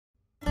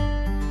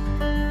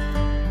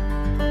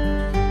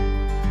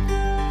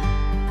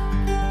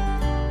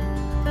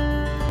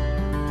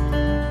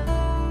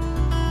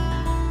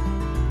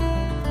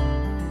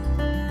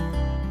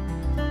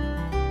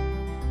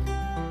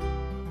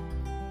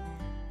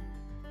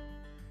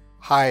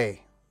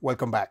Hi,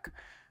 welcome back.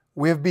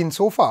 We have been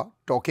so far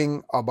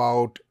talking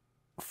about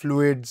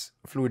fluids,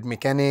 fluid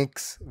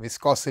mechanics,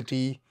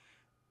 viscosity,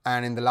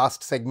 and in the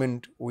last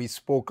segment we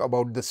spoke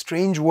about the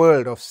strange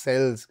world of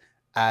cells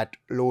at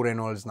low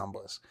Reynolds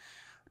numbers.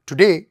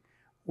 Today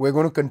we're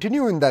going to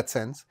continue in that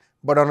sense,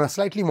 but on a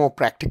slightly more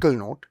practical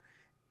note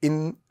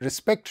in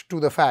respect to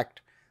the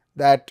fact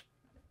that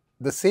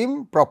the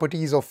same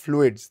properties of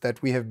fluids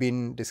that we have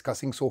been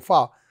discussing so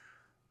far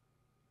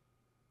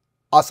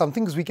are some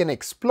things we can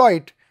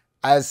exploit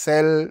as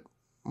cell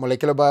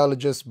molecular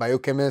biologists,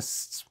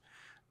 biochemists,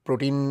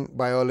 protein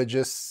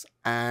biologists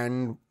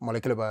and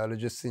molecular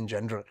biologists in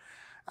general.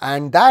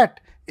 And that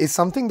is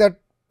something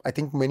that I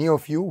think many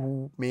of you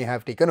who may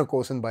have taken a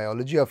course in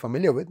biology are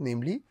familiar with,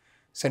 namely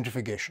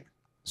centrifugation.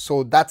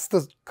 So that's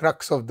the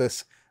crux of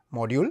this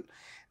module.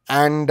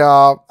 And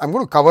I'm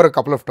going to cover a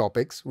couple of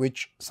topics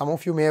which some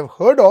of you may have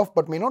heard of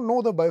but may not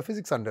know the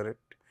biophysics under it.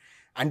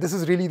 And this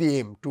is really the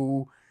aim,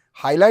 to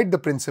highlight the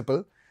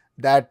principle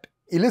that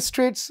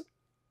illustrates,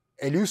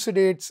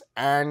 elucidates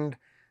and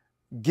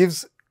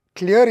gives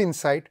clear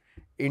insight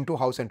into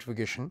how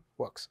centrifugation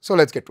works. So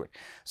let's get to it.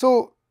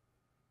 So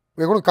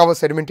we're going to cover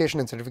sedimentation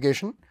and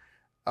centrifugation,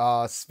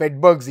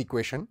 Svedberg's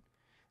equation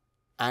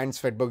and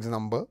Svedberg's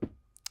number.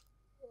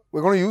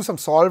 We're going to use some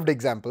solved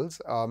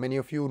examples. Many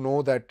of you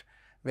know that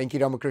Venki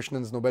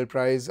Ramakrishnan's Nobel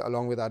Prize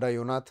along with Ada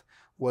Yonath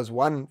was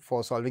won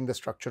for solving the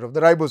structure of the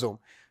ribosome.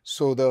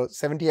 So the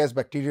 70S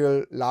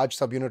bacterial large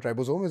subunit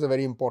ribosome is a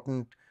very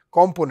important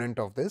component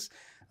of this.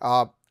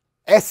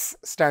 S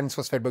stands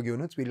for Svedberg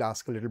units. We'll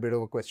ask a little bit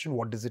of a question,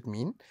 what does it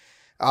mean?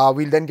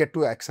 We'll then get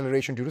to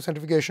acceleration due to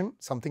centrifugation,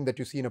 something that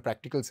you see in a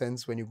practical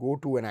sense when you go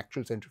to an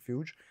actual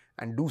centrifuge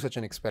and do such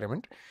an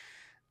experiment.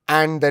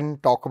 And then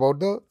talk about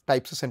the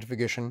types of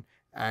centrifugation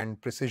and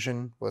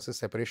precision versus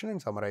separation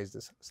and summarize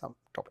this some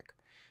topic.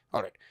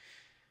 All right.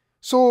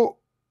 So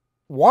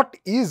what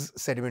is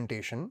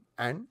sedimentation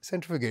and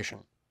centrifugation?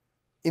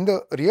 In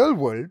the real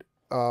world,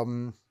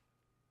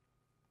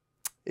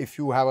 if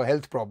you have a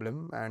health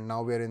problem, and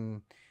now we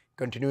are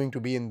continuing to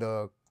be in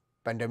the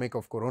pandemic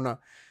of corona,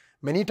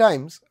 many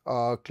times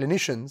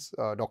clinicians,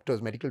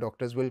 doctors, medical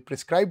doctors will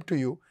prescribe to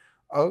you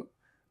a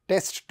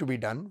test to be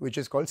done which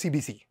is called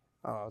CBC.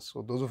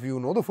 So those of you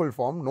who know the full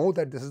form know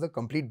that this is the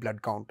complete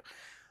blood count,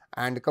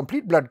 and a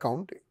complete blood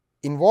count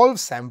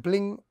involves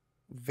sampling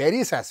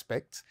various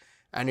aspects,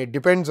 and it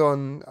depends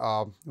on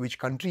which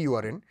country you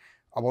are in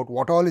about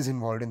what all is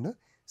involved in the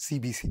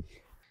CBC.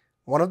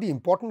 One of the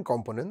important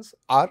components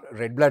are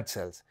red blood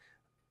cells.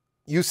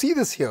 You see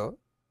this here,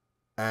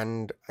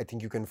 and I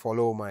think you can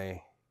follow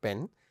my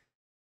pen.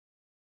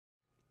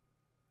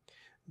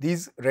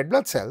 These red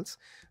blood cells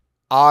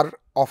are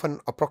of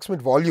an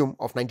approximate volume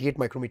of 98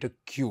 micrometer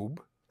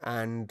cube,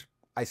 and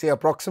I say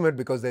approximate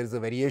because there is a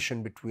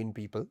variation between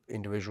people,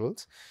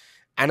 individuals,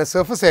 and a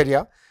surface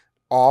area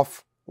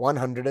of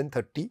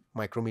 130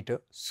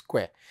 micrometer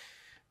square.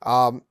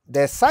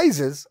 Their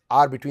sizes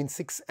are between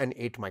 6 and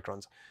 8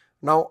 microns.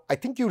 Now, I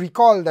think you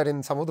recall that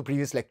in some of the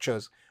previous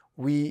lectures,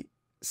 we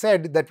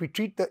said that we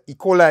treat the E.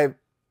 coli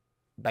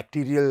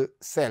bacterial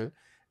cell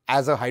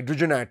as a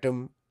hydrogen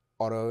atom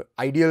or an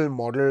ideal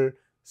model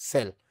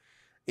cell.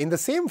 In the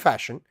same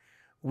fashion,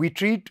 we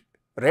treat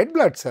red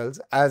blood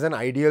cells as an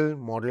ideal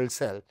model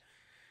cell.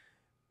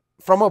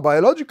 From a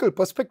biological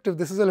perspective,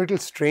 this is a little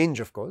strange,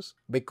 of course,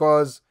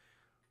 because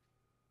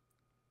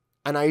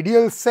an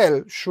ideal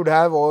cell should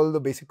have all the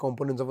basic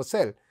components of a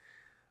cell.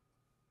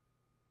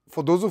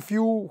 For those of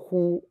you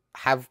who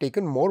have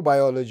taken more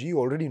biology, you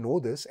already know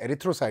this.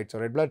 Erythrocytes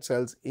or red blood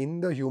cells in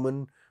the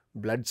human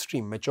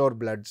bloodstream, mature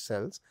blood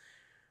cells,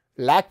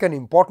 lack an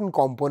important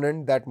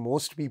component that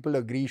most people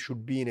agree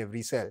should be in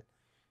every cell.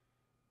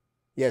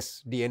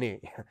 Yes,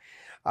 DNA.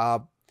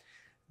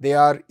 They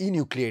are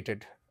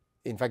enucleated.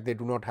 In fact, they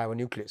do not have a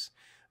nucleus.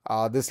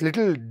 This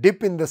little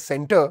dip in the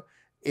center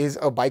is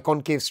a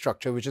biconcave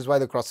structure, which is why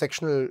the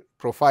cross-sectional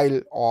profile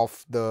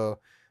of the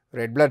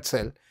red blood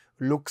cell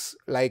looks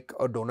like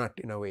a donut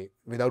in a way,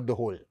 without the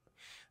hole.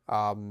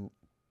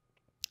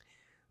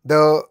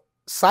 The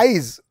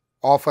size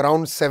of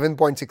around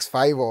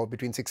 7.65 or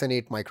between 6 and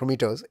 8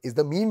 micrometers is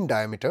the mean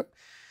diameter,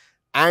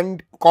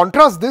 and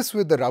contrast this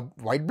with the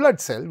white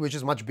blood cell, which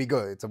is much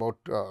bigger. It's about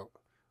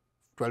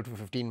 12 to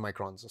 15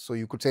 microns. So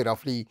you could say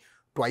roughly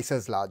twice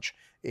as large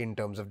in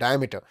terms of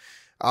diameter.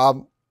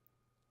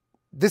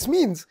 This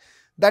means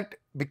that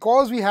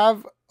because we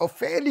have a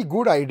fairly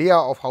good idea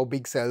of how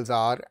big cells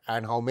are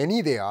and how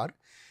many they are,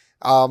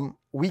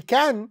 we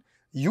can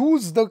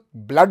use the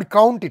blood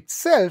count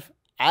itself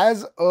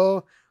as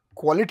a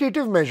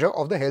qualitative measure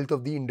of the health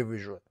of the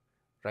individual,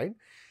 right?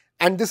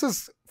 And this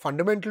is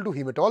fundamental to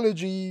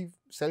hematology,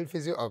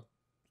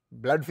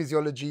 blood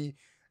physiology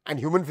and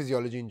human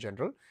physiology in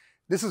general.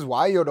 This is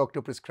why your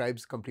doctor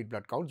prescribes complete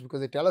blood counts,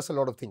 because they tell us a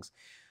lot of things.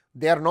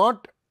 They are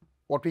not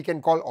what we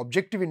can call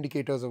objective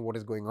indicators of what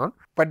is going on,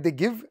 but they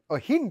give a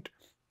hint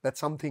that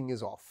something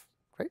is off,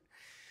 right?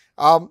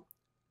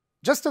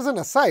 Just as an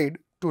aside,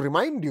 to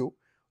remind you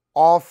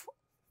of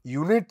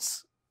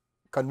units,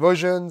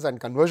 conversions and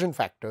conversion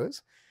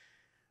factors,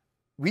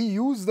 we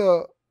use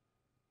the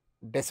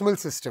decimal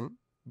system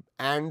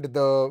and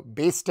the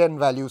base 10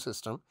 value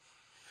system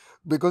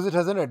because it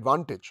has an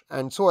advantage.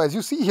 And so as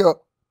you see here,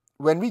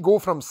 when we go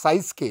from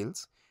size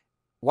scales,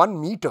 1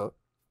 meter,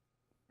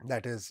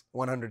 that is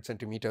 100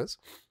 centimeters,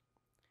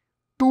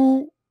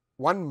 to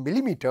 1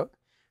 millimeter,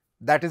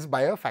 that is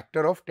by a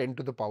factor of 10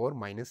 to the power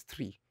minus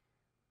 3,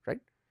 right?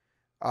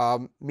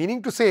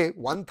 Meaning to say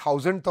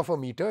 1,000th of a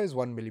meter is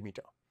 1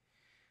 millimeter.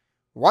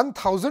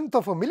 1,000th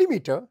of a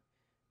millimeter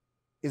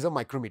is a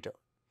micrometer.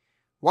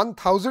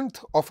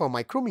 1,000th of a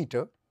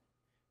micrometer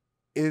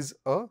is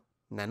a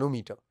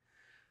nanometer.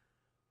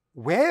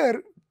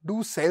 Where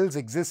do cells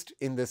exist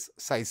in this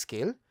size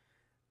scale?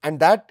 And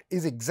that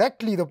is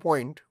exactly the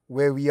point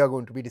where we are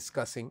going to be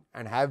discussing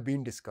and have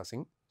been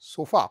discussing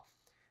so far.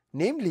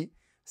 Namely,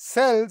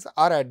 cells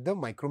are at the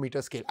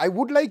micrometer scale. I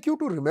would like you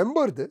to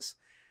remember this,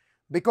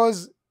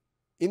 because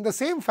in the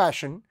same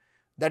fashion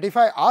that if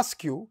I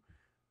ask you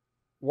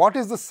what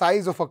is the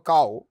size of a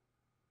cow,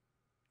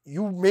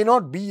 you may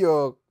not be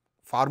a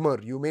farmer,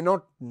 you may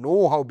not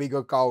know how big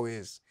a cow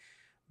is,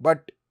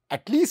 but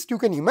at least you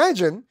can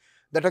imagine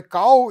that a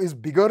cow is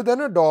bigger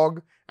than a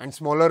dog and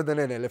smaller than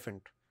an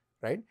elephant,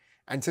 right?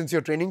 And since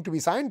you're training to be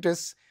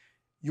scientists,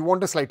 you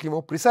want a slightly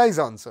more precise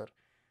answer.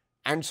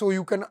 And so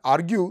you can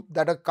argue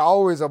that a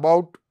cow is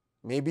about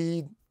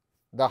maybe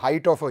the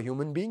height of a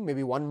human being,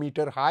 maybe 1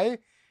 meter high,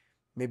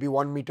 maybe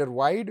 1 meter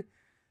wide,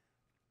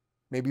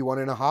 maybe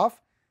 1.5.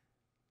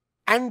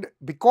 And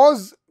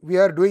because we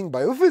are doing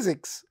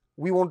biophysics,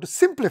 we want to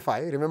simplify.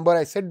 Remember,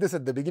 I said this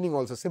at the beginning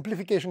also,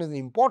 simplification is an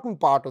important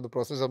part of the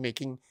process of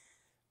making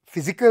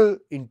physical,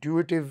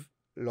 intuitive,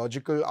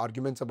 logical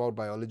arguments about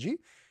biology.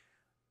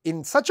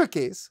 In such a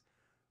case,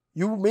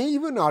 you may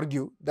even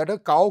argue that a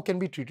cow can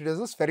be treated as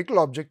a spherical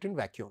object in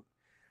vacuum.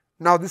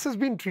 Now, this has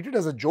been treated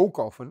as a joke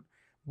often,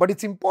 but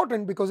it's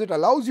important because it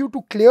allows you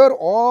to clear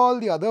all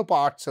the other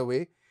parts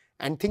away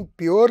and think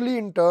purely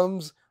in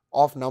terms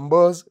of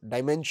numbers,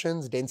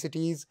 dimensions,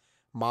 densities,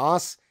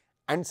 mass,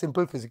 and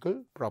simple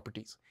physical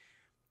properties.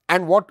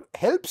 And what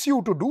helps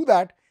you to do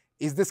that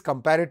is this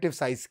comparative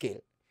size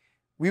scale.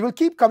 We will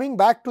keep coming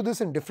back to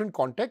this in different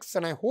contexts,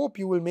 and I hope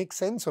you will make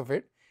sense of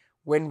it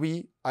when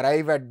we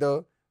arrive at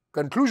the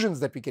conclusions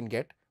that we can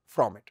get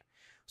from it.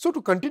 So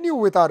to continue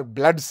with our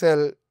blood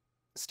cell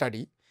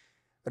study,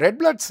 red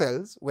blood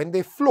cells, when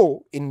they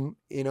flow in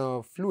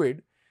a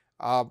fluid,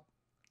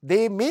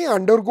 they may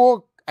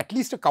undergo at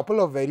least a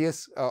couple of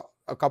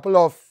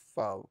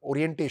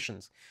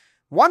orientations.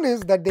 One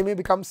is that they may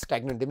become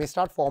stagnant. They may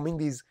start forming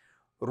these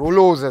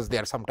rouleaux, as they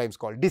are sometimes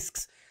called,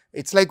 discs.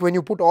 It's like when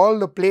you put all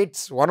the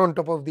plates one on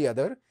top of the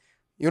other,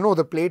 you know,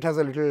 the plate has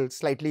a little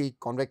slightly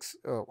convex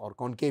or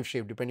concave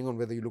shape depending on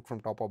whether you look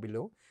from top or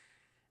below.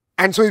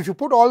 And so if you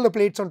put all the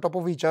plates on top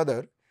of each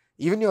other,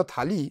 even your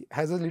thali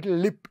has a little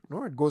lip,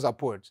 it goes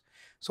upwards.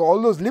 So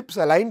all those lips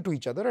align to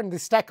each other and they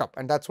stack up,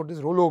 and that's what this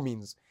rouleau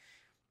means.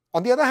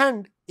 On the other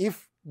hand,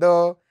 if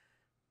the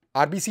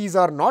RBCs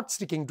are not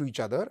sticking to each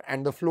other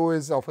and the flow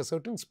is of a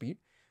certain speed,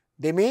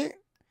 they may,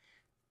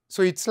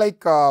 so it's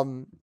like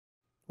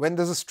when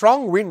there's a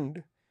strong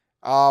wind,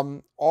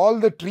 all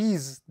the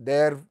trees,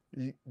 their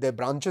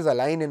branches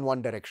align in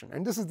one direction.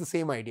 And this is the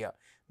same idea,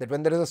 that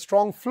when there is a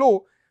strong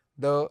flow,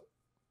 the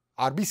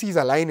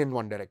RBCs align in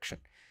one direction.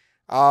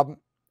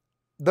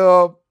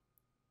 The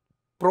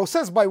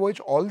process by which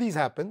all these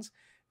happens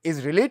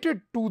is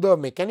related to the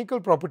mechanical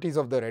properties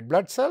of the red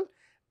blood cell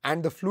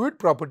and the fluid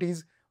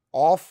properties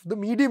of the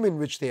medium in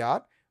which they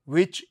are,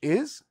 which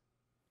is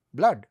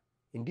blood,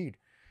 indeed.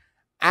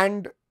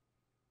 And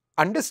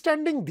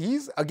understanding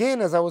these,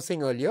 again, as I was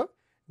saying earlier,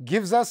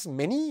 gives us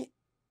many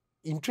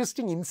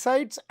interesting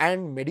insights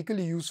and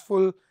medically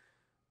useful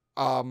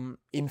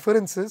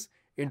inferences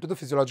into the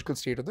physiological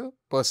state of the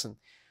person.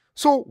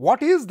 So,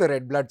 what is the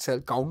red blood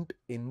cell count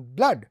in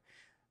blood?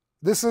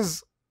 This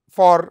is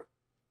for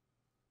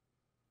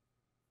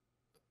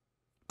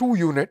 2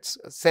 units,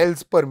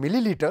 cells per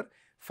milliliter,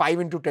 5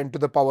 into 10 to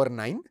the power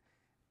 9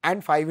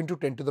 and 5 into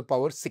 10 to the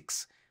power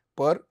 6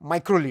 per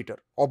microliter.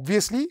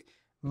 Obviously,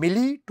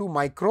 milli to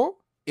micro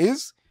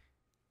is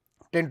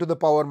 10 to the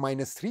power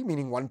minus 3,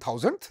 meaning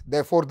 1,000th.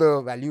 Therefore,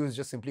 the value is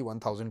just simply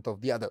 1,000th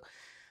of the other.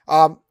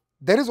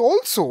 There is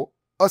also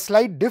a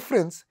slight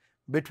difference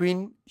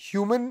between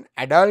human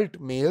adult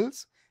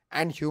males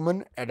and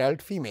human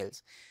adult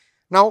females.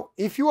 Now,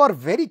 if you are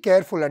very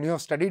careful and you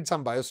have studied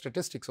some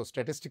biostatistics or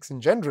statistics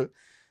in general,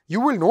 you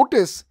will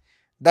notice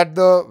that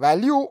the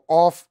value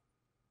of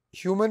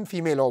human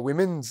female or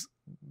women's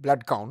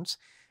blood counts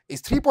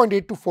is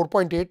 3.8 to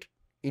 4.8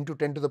 into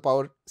 10 to the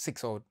power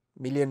 6 or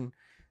million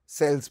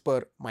cells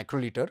per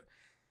microliter,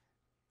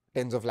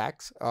 tens of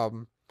lakhs.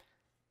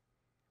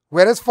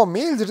 Whereas for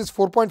males it is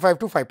 4.5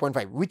 to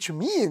 5.5, which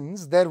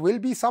means there will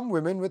be some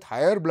women with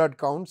higher blood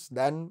counts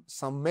than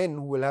some men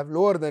who will have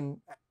lower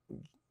than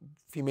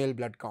female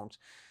blood counts.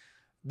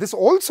 This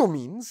also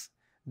means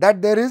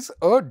that there is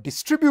a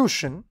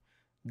distribution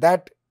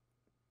that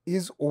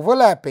is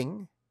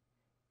overlapping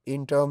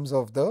in terms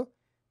of the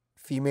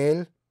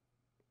female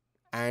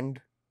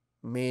and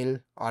male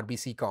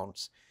RBC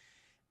counts.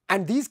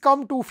 And these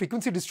come to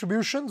frequency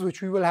distributions,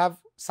 which we will have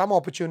some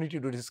opportunity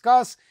to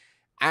discuss,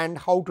 and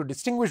how to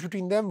distinguish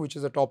between them, which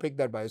is a topic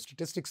that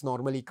biostatistics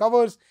normally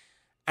covers.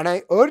 And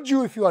I urge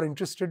you, if you are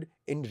interested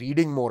in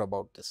reading more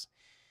about this.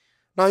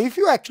 Now, if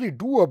you actually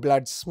do a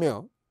blood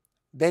smear,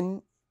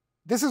 then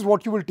this is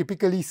what you will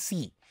typically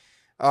see.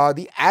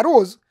 The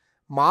arrows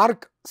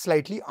mark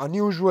slightly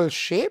unusual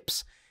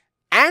shapes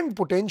and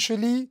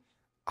potentially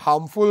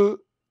harmful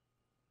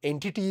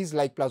entities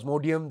like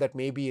Plasmodium that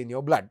may be in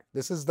your blood.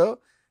 This is the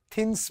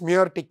thin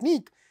smear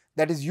technique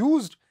that is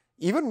used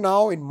even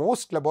now in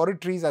most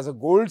laboratories as a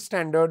gold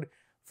standard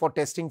for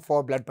testing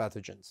for blood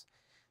pathogens.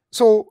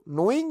 So,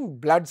 knowing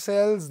blood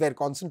cells, their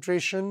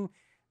concentration,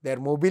 their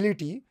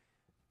mobility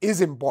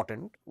is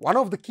important. One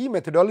of the key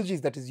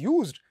methodologies that is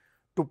used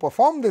to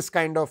perform this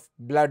kind of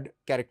blood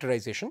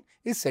characterization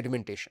is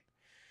sedimentation.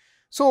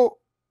 So,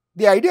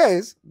 the idea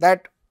is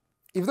that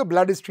if the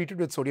blood is treated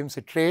with sodium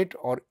citrate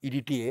or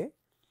EDTA,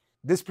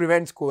 this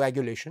prevents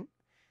coagulation.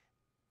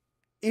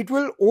 It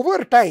will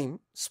over time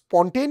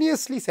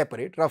spontaneously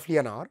separate, roughly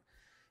an hour,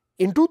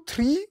 into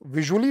 3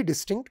 visually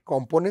distinct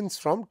components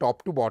from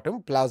top to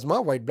bottom: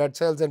 plasma, white blood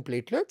cells and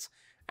platelets,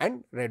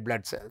 and red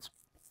blood cells.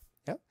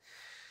 Yeah.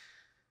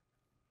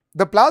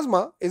 The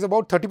plasma is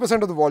about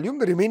 30% of the volume,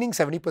 the remaining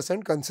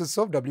 70% consists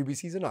of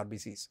WBCs and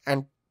RBCs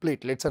and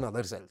platelets and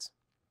other cells.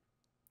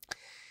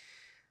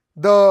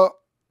 The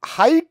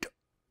height,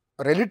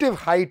 relative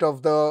height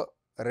of the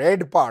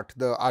red part,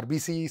 the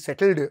RBC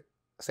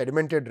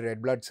sedimented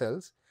red blood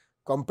cells,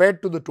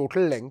 compared to the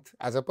total length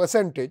as a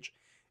percentage,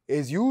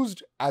 is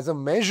used as a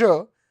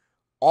measure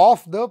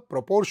of the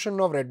proportion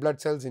of red blood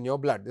cells in your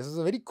blood. This is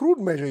a very crude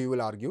measure, you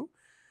will argue,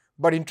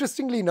 but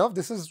interestingly enough,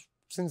 this is,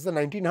 since the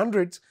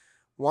 1900s,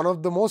 one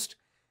of the most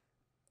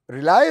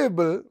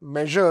reliable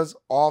measures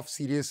of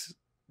serious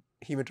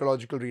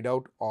hematological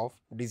readout of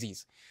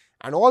disease,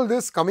 and all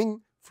this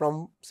coming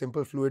from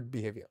simple fluid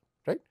behavior,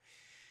 right?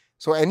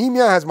 So,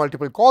 anemia has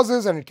multiple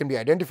causes and it can be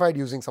identified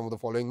using some of the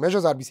following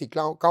measures: RBC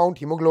count,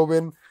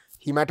 hemoglobin,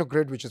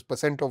 hematocrit, which is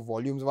percent of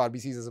volumes of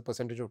RBCs as a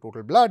percentage of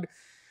total blood.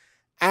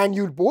 And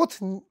you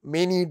both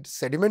may need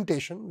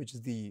sedimentation, which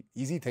is the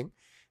easy thing,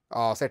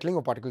 settling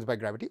of particles by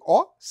gravity,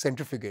 or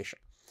centrifugation.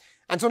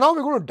 And so now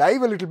we're going to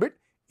dive a little bit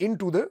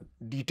into the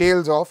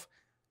details of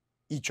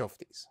each of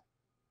these.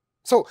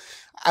 So,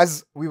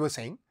 as we were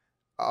saying,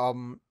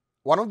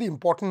 one of the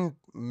important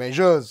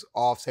measures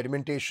of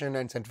sedimentation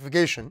and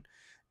centrifugation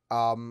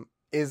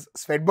is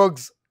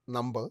Svedberg's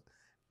number,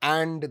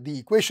 and the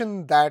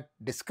equation that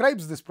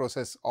describes this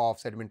process of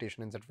sedimentation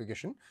and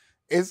centrifugation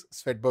is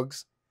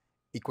Svedberg's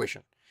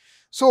equation.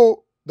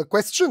 So, the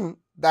question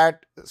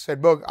that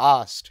Svedberg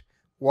asked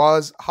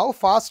was, how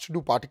fast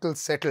do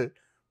particles settle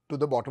to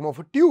the bottom of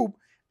a tube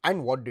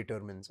and what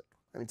determines it?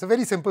 And it's a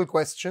very simple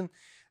question,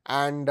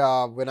 and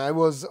when I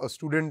was a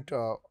student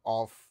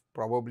of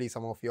probably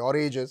some of your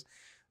ages,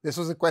 this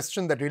was a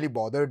question that really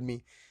bothered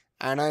me,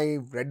 and I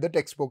read the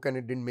textbook and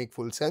it didn't make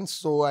full sense.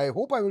 So, I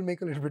hope I will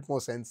make a little bit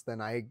more sense than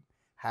I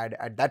had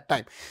at that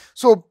time.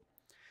 So,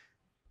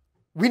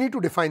 we need to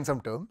define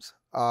some terms.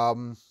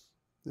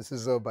 This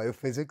is a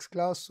biophysics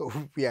class, so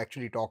we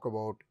actually talk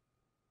about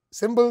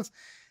symbols.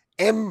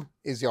 M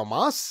is your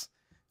mass,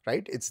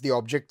 right? It's the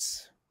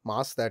object's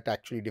mass that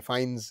actually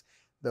defines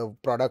the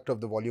product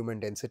of the volume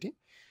and density.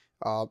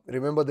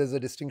 Remember, there's a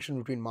distinction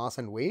between mass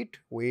and weight.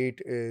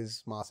 Weight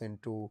is mass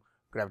into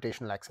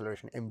gravitational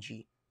acceleration,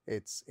 mg.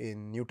 It's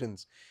in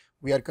newtons.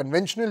 We are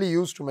conventionally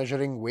used to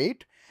measuring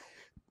weight,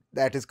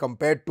 that is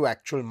compared to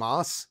actual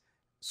mass.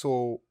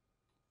 So,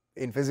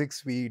 in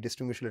physics, we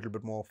distinguish a little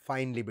bit more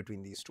finely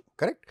between these two,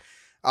 correct?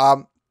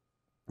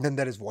 Then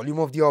there is volume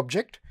of the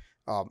object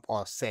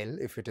or cell,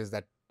 if it is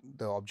that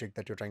the object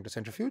that you're trying to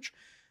centrifuge.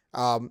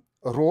 Eta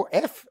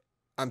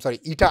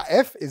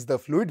F is the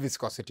fluid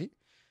viscosity,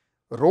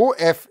 rho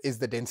F is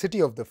the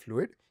density of the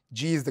fluid,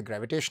 g is the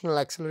gravitational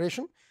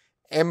acceleration,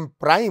 m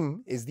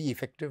prime is the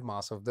effective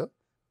mass of the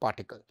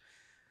particle.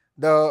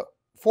 The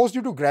force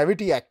due to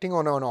gravity acting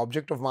on an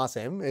object of mass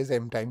m is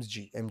m times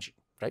g, mg,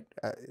 right?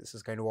 This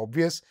is kind of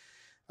obvious.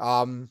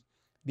 The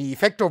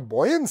effect of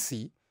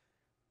buoyancy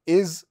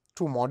is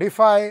to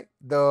modify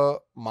the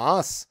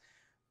mass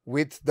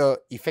with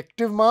the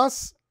effective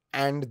mass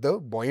and the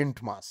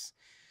buoyant mass.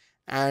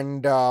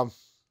 And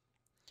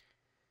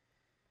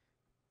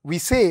we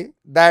say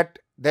that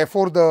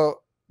therefore, the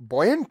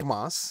buoyant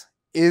mass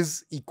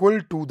is equal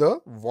to the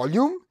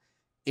volume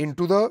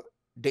into the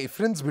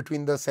difference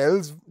between the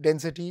cell's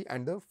density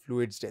and the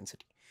fluid's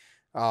density.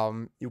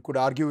 You could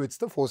argue it's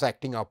the force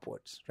acting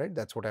upwards, right?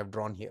 That's what I've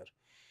drawn here,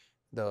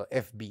 the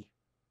FB.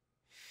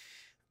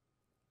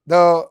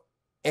 The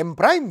m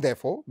prime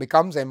therefore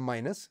becomes m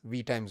minus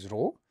v times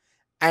rho,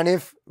 and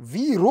if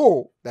v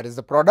rho, that is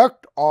the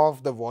product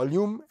of the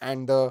volume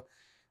and the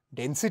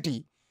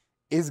density,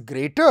 is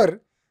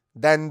greater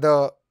than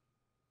the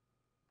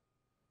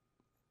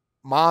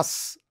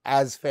mass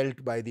as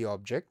felt by the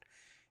object,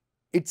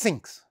 it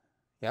sinks,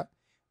 yeah.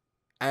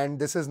 And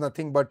this is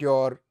nothing but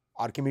your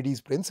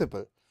Archimedes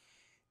principle.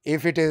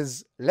 If it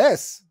is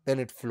less, then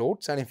it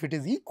floats, and if it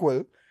is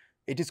equal,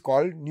 it is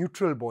called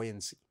neutral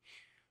buoyancy.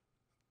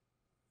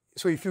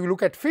 So if you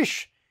look at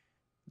fish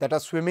that are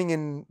swimming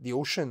in the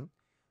ocean,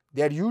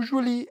 they are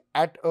usually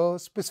at a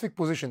specific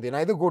position. They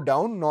neither go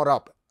down nor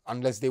up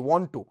unless they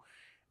want to.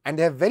 And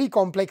they have very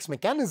complex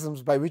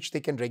mechanisms by which they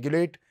can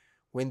regulate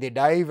when they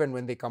dive and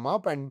when they come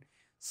up. And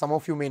some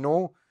of you may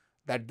know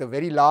that the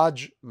very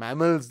large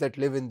mammals that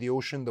live in the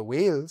ocean, the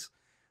whales,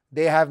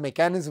 they have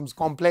mechanisms,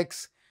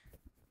 complex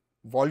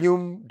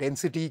volume,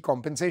 density,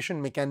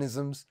 compensation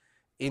mechanisms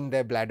in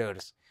their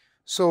bladders.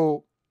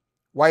 So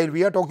while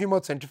we are talking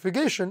about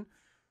centrifugation,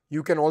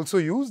 you can also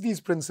use these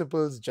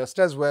principles just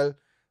as well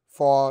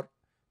for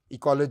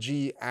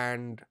ecology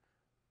and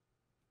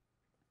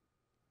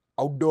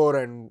outdoor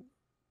and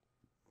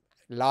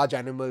large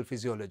animal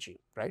physiology,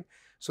 right?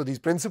 So these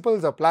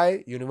principles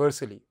apply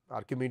universally.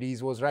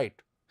 Archimedes was right.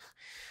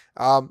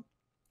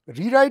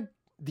 Rewrite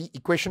the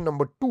equation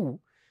number 2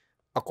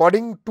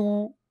 according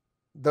to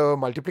the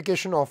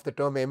multiplication of the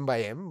term m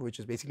by m, which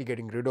is basically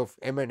getting rid of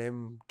m and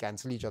m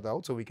cancel each other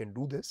out. So we can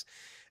do this.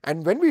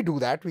 And when we do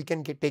that, we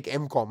can take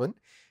m common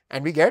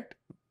and we get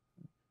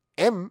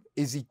m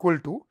is equal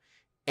to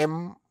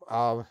m.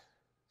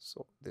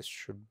 So this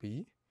should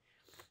be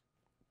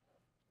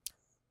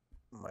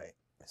my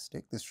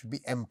mistake. This should be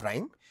m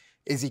prime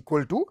is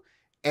equal to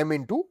m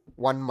into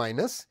 1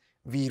 minus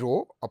v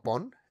rho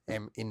upon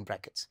m in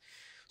brackets.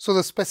 So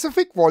the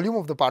specific volume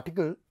of the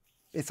particle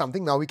is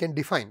something now we can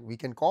define. We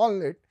can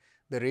call it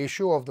the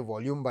ratio of the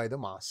volume by the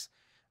mass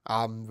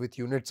with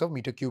units of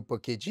meter cube per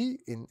kg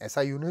in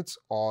SI units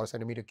or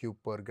centimeter cube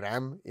per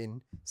gram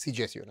in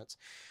CGS units.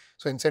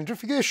 So in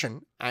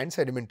centrifugation and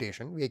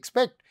sedimentation, we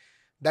expect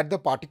that the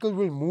particle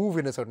will move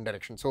in a certain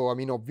direction. So I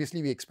mean,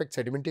 obviously we expect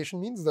sedimentation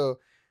means the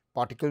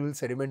particle will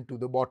sediment to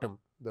the bottom,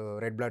 the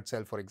red blood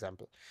cell for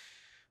example.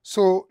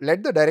 So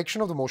let the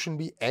direction of the motion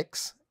be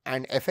x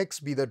and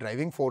Fx be the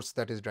driving force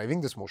that is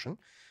driving this motion.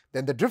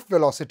 Then the drift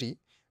velocity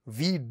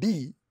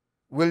Vd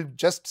will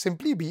just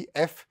simply be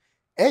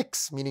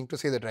Fx, meaning to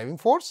say the driving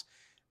force,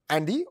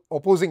 and the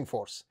opposing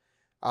force.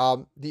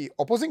 The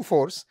opposing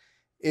force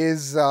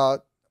is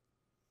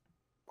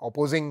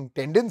opposing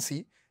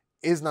tendency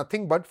is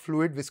nothing but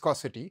fluid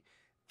viscosity.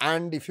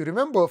 And if you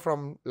remember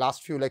from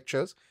last few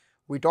lectures,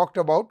 we talked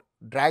about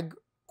drag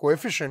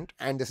coefficient,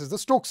 and this is the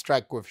Stokes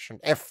drag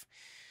coefficient F.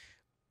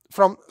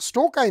 From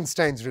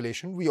Stokes-Einstein's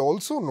relation, we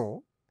also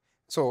know,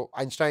 so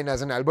Einstein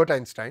as in Albert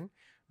Einstein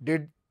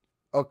did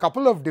a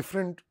couple of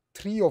different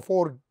 3 or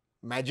 4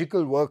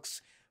 magical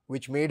works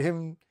which made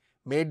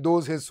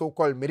those his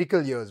so-called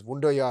miracle years,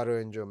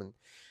 Wunderjahre in German.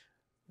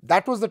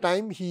 That was the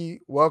time he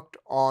worked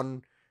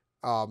on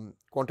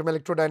quantum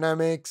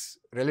electrodynamics,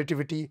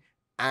 relativity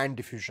and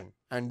diffusion,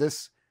 and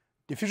this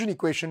diffusion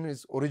equation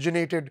is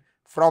originated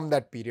from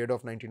that period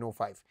of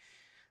 1905.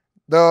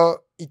 The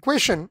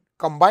equation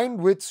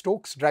combined with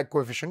Stokes drag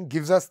coefficient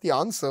gives us the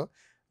answer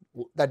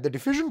that the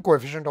diffusion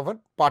coefficient of a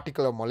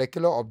particle or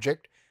molecular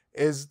object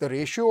is the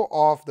ratio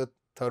of the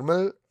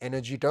thermal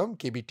energy term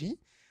kBT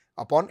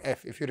upon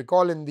F. If you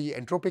recall in the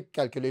entropic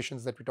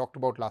calculations that we talked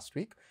about last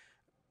week,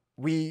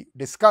 we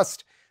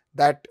discussed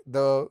that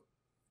the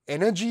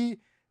energy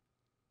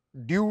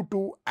due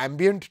to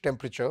ambient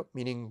temperature,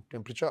 meaning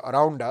temperature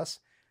around us,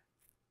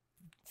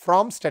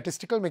 from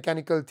statistical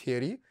mechanical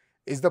theory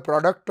is the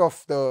product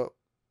of the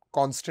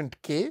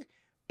constant K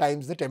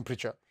times the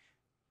temperature.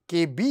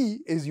 Kb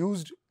is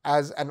used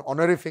as an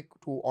honorific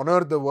to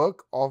honor the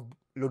work of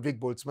Ludwig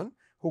Boltzmann,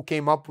 who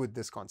came up with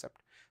this concept.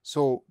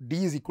 So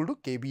D is equal to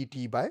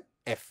kBT by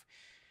F.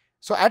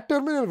 So at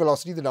terminal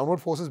velocity, the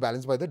downward force is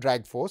balanced by the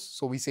drag force.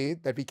 So we say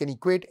that we can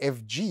equate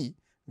Fg,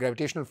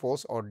 gravitational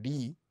force, or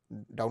D,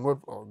 downward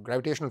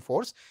gravitational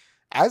force,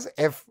 as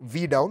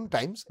Fv down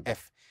times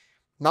F.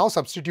 Now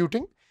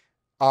substituting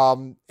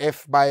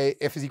F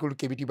is equal to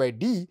kBT by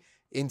D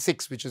in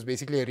 6, which is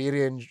basically a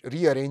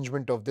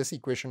rearrangement of this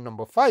equation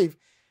number 5,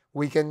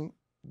 we can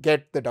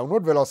get the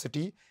downward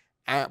velocity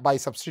by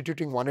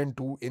substituting 1 and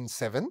 2 in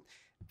 7,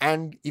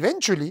 and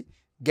eventually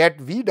get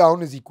V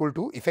down is equal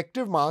to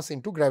effective mass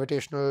into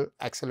gravitational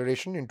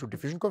acceleration into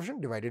diffusion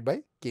coefficient divided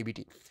by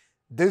kBT.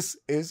 This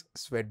is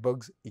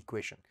Svedberg's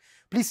equation.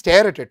 Please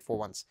stare at it for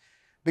once,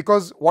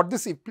 because what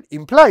this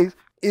implies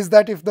is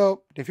that if the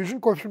diffusion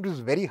coefficient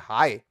is very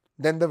high,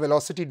 then the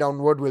velocity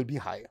downward will be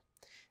higher.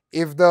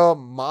 If the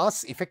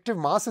effective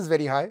mass is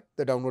very high,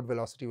 the downward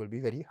velocity will be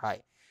very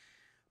high.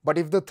 But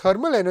if the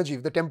thermal energy,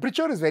 if the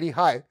temperature is very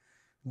high,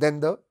 then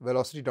the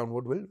velocity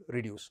downward will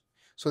reduce.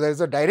 So there is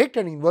a direct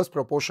and inverse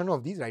proportion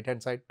of these right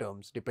hand side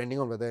terms depending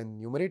on whether in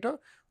numerator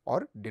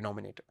or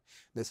denominator.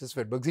 This is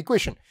Svedberg's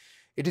equation.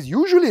 It is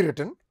usually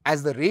written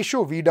as the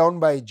ratio V down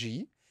by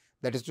G,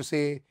 that is to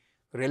say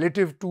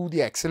relative to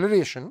the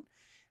acceleration,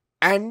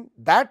 and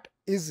that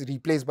is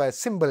replaced by a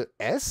symbol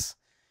S,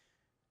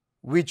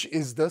 which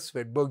is the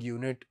Svedberg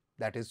unit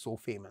that is so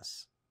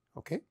famous.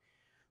 Okay.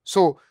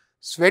 So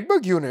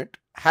Svedberg unit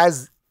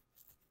has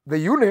the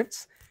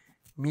units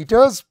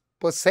meters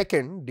per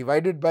second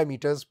divided by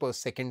meters per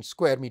second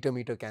square.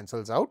 Meter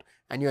cancels out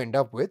and you end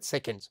up with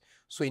seconds.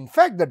 So in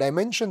fact the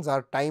dimensions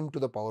are time to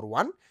the power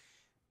 1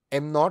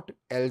 M naught,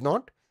 L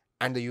naught,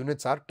 and the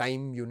units are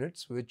time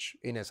units, which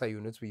in SI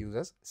units we use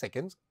as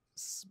seconds,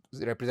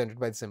 represented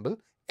by the symbol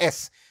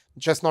S.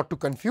 Just not to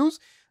confuse,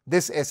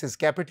 this S is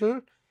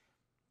capital,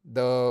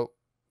 the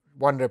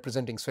one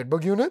representing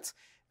Svedberg units,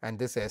 and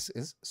this S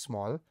is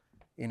small,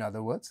 in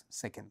other words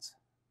seconds,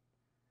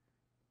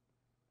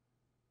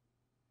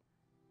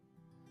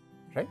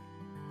 right.